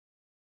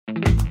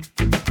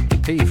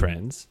Hey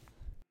friends.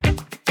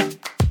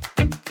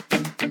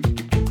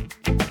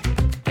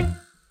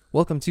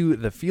 Welcome to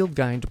the Field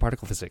Guide to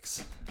Particle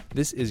Physics.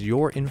 This is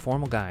your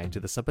informal guide to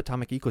the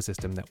subatomic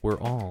ecosystem that we're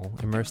all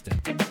immersed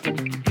in.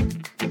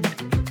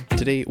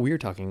 Today we're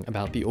talking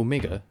about the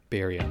Omega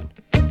Baryon.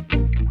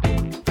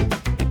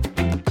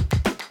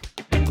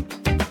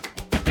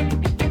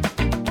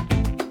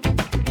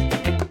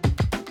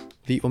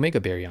 The Omega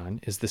Baryon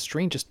is the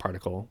strangest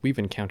particle we've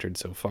encountered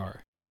so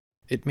far.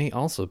 It may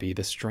also be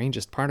the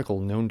strangest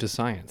particle known to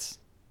science.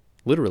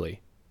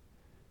 Literally.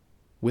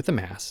 With a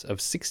mass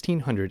of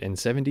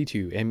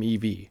 1672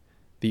 MeV,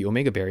 the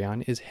Omega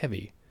Baryon is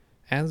heavy,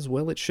 as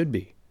well it should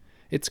be.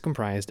 It's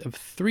comprised of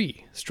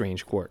 3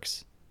 strange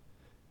quarks.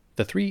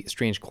 The 3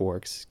 strange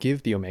quarks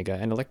give the Omega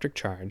an electric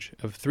charge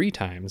of 3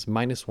 times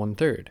minus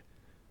 1/3,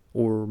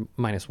 or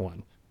minus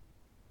 1.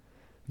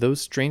 Those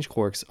strange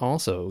quarks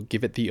also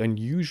give it the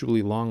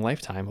unusually long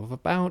lifetime of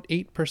about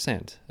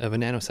 8% of a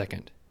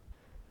nanosecond.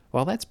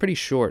 While that's pretty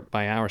short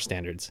by our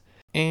standards,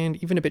 and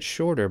even a bit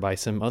shorter by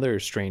some other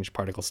strange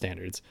particle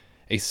standards,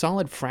 a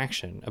solid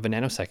fraction of a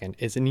nanosecond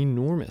is an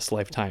enormous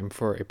lifetime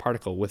for a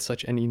particle with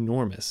such an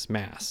enormous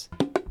mass.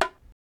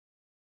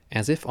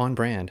 As if on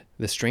brand,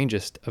 the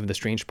strangest of the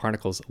strange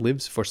particles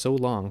lives for so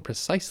long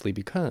precisely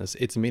because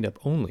it's made up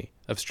only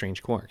of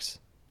strange quarks.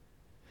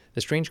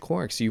 The strange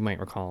quarks, you might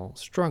recall,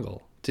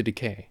 struggle to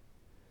decay.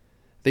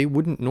 They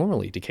wouldn't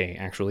normally decay,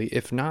 actually,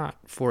 if not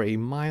for a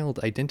mild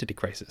identity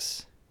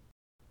crisis.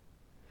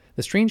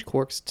 The strange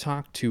quarks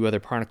talk to other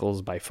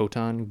particles by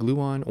photon,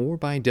 gluon, or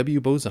by W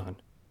boson.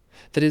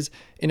 That is,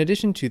 in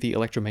addition to the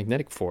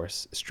electromagnetic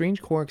force,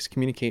 strange quarks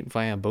communicate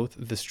via both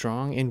the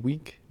strong and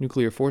weak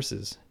nuclear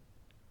forces.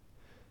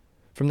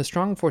 From the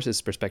strong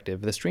forces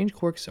perspective, the strange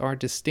quarks are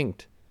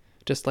distinct,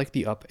 just like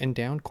the up and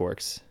down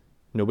quarks.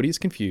 Nobody's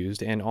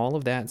confused, and all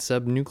of that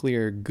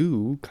subnuclear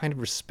goo kind of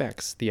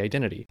respects the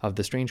identity of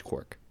the strange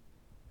quark.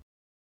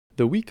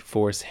 The weak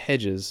force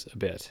hedges a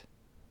bit.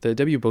 The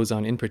W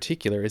boson in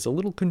particular is a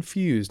little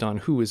confused on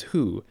who is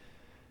who,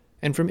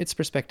 and from its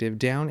perspective,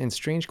 down and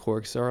strange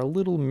quarks are a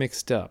little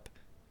mixed up.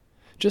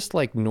 Just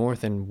like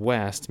north and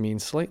west mean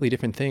slightly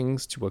different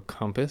things to a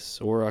compass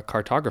or a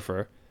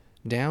cartographer,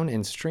 down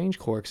and strange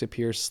quarks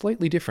appear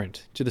slightly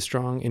different to the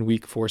strong and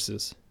weak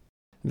forces.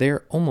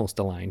 They're almost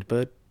aligned,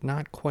 but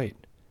not quite.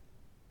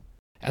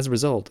 As a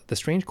result, the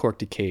strange quark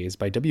decays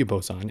by W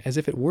boson as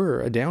if it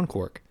were a down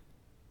quark.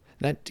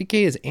 That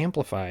decay is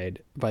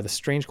amplified by the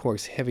strange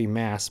quark's heavy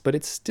mass, but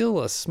it's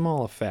still a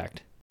small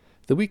effect.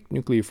 The weak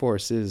nuclear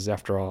force is,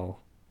 after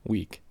all,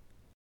 weak.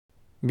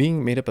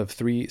 Being made up of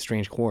 3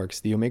 strange quarks,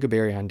 the Omega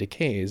Baryon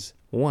decays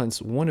once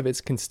one of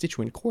its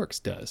constituent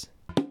quarks does.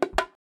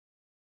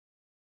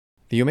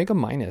 The Omega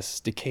minus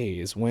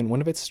decays when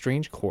one of its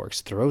strange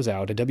quarks throws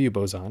out a W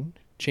boson,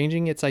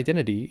 changing its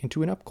identity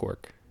into an up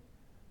quark.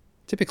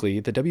 Typically,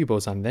 the W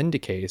boson then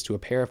decays to a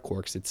pair of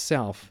quarks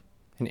itself,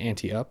 an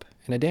anti-up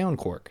and a down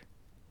quark.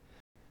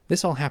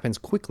 This all happens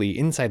quickly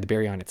inside the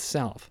baryon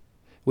itself,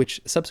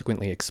 which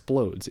subsequently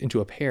explodes into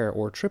a pair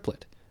or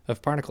triplet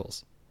of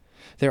particles.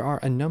 There are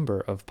a number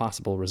of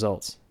possible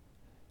results.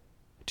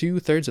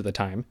 2/3 of the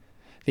time,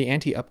 the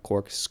anti-up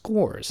quark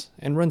scores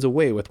and runs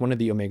away with one of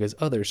the Omega's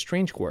other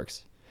strange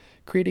quarks,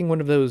 creating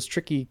one of those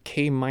tricky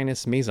K-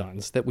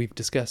 mesons that we've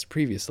discussed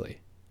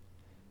previously.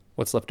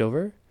 What's left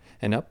over?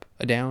 An up,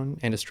 a down,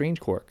 and a strange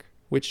quark,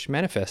 which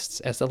manifests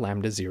as the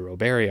lambda 0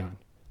 baryon.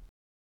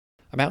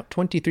 About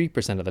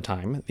 23% of the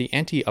time, the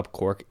anti-up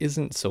quark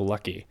isn't so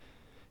lucky.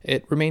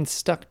 It remains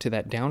stuck to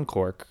that down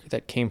quark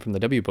that came from the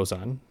W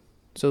boson,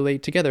 so they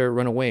together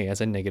run away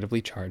as a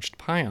negatively charged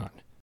pion.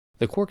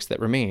 The quarks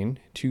that remain,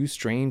 2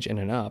 strange and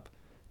an up,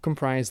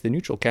 comprise the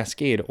neutral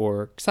cascade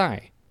or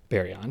Xi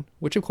baryon,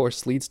 which of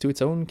course leads to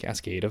its own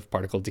cascade of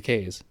particle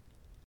decays.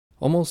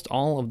 Almost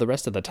all of the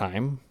rest of the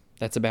time,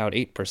 that's about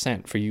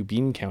 8% for you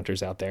bean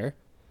counters out there,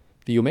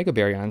 the Omega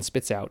Baryon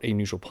spits out a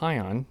neutral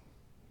pion,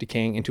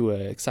 decaying into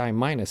a Xi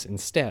minus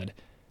instead.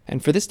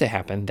 And for this to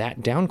happen,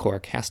 that down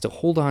quark has to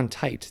hold on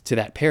tight to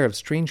that pair of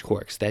strange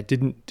quarks that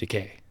didn't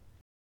decay.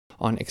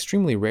 On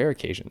extremely rare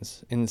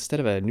occasions,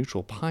 instead of a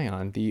neutral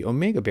pion, the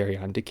Omega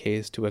Baryon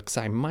decays to a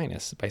Xi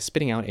minus by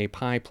spitting out a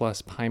pi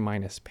plus pi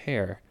minus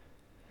pair.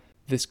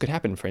 This could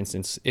happen, for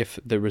instance, if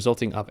the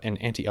resulting up and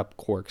anti-up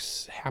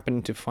quarks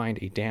happen to find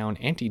a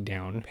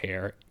down-anti-down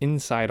pair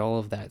inside all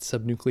of that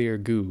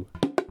subnuclear goo.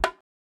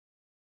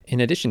 In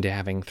addition to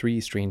having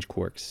 3 strange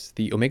quarks,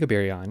 the Omega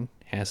Baryon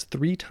has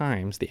 3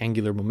 times the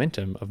angular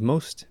momentum of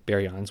most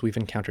baryons we've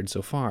encountered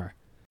so far.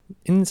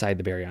 Inside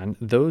the baryon,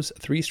 those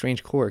 3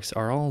 strange quarks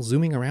are all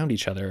zooming around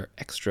each other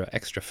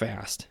extra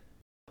fast.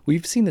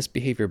 We've seen this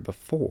behavior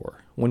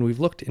before when we've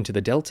looked into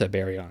the delta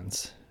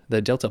baryons.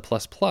 The delta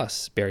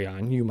plus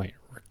baryon, you might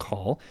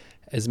recall,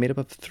 is made up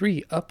of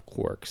 3 up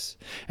quarks,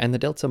 and the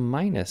delta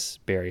minus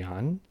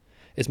baryon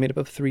is made up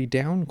of 3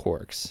 down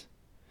quarks.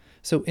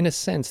 So in a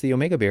sense, the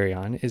Omega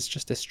Baryon is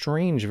just a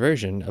strange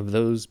version of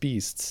those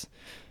beasts.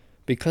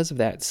 Because of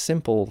that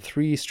simple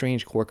 3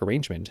 strange quark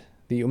arrangement,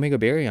 the Omega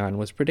Baryon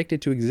was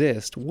predicted to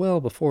exist well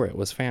before it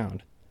was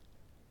found.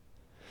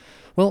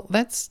 Well,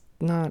 that's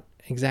not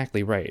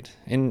exactly right.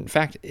 In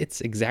fact,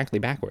 it's exactly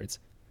backwards.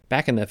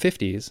 Back in the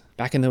 50s,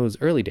 back in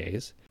those early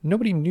days,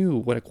 nobody knew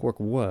what a quark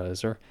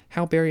was or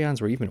how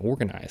baryons were even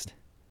organized.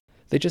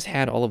 They just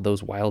had all of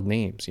those wild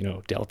names,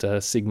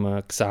 delta,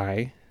 sigma,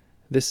 psi.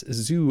 This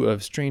zoo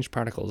of strange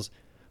particles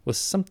was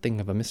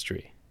something of a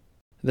mystery.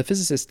 The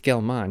physicist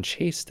Gell-Mann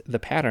chased the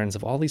patterns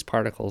of all these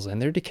particles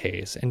and their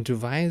decays and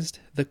devised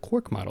the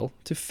quark model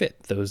to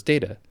fit those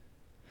data.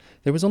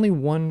 There was only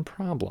one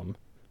problem.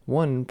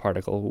 One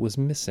particle was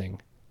missing.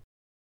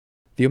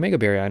 The Omega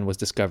Baryon was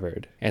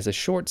discovered as a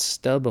short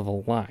stub of a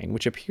line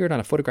which appeared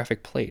on a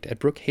photographic plate at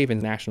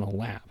Brookhaven National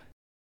Lab.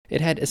 It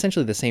had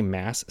essentially the same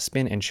mass,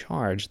 spin, and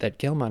charge that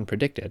Gell-Mann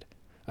predicted,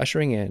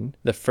 ushering in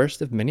the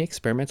first of many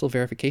experimental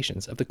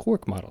verifications of the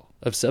quark model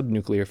of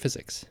subnuclear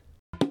physics.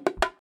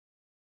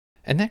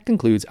 And that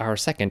concludes our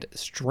second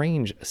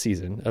strange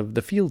season of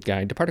the Field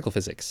Guide to Particle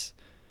Physics.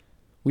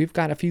 We've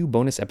got a few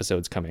bonus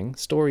episodes coming,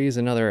 stories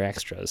and other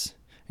extras,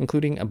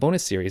 including a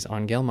bonus series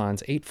on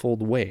Gell-Mann's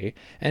Eightfold Way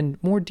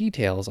and more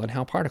details on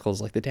how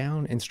particles like the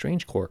down and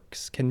strange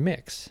quarks can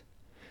mix.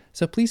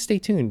 So please stay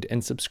tuned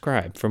and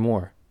subscribe for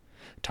more.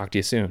 Talk to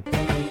you soon.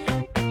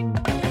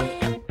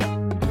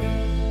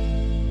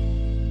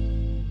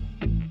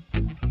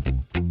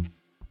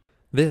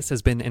 This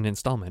has been an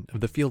installment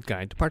of the Field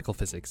Guide to Particle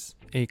Physics,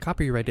 a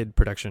copyrighted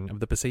production of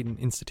the Pasayten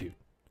Institute.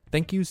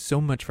 Thank you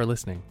so much for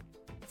listening.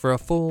 For a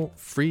full,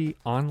 free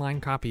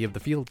online copy of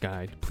the Field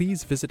Guide,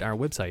 please visit our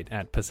website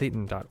at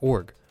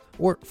pasayten.org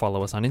or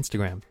follow us on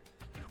Instagram.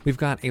 We've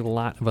got a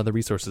lot of other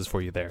resources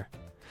for you there.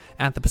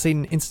 At the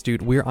Pasayten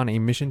Institute, we're on a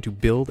mission to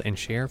build and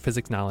share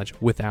physics knowledge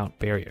without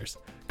barriers.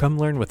 Come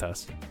learn with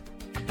us.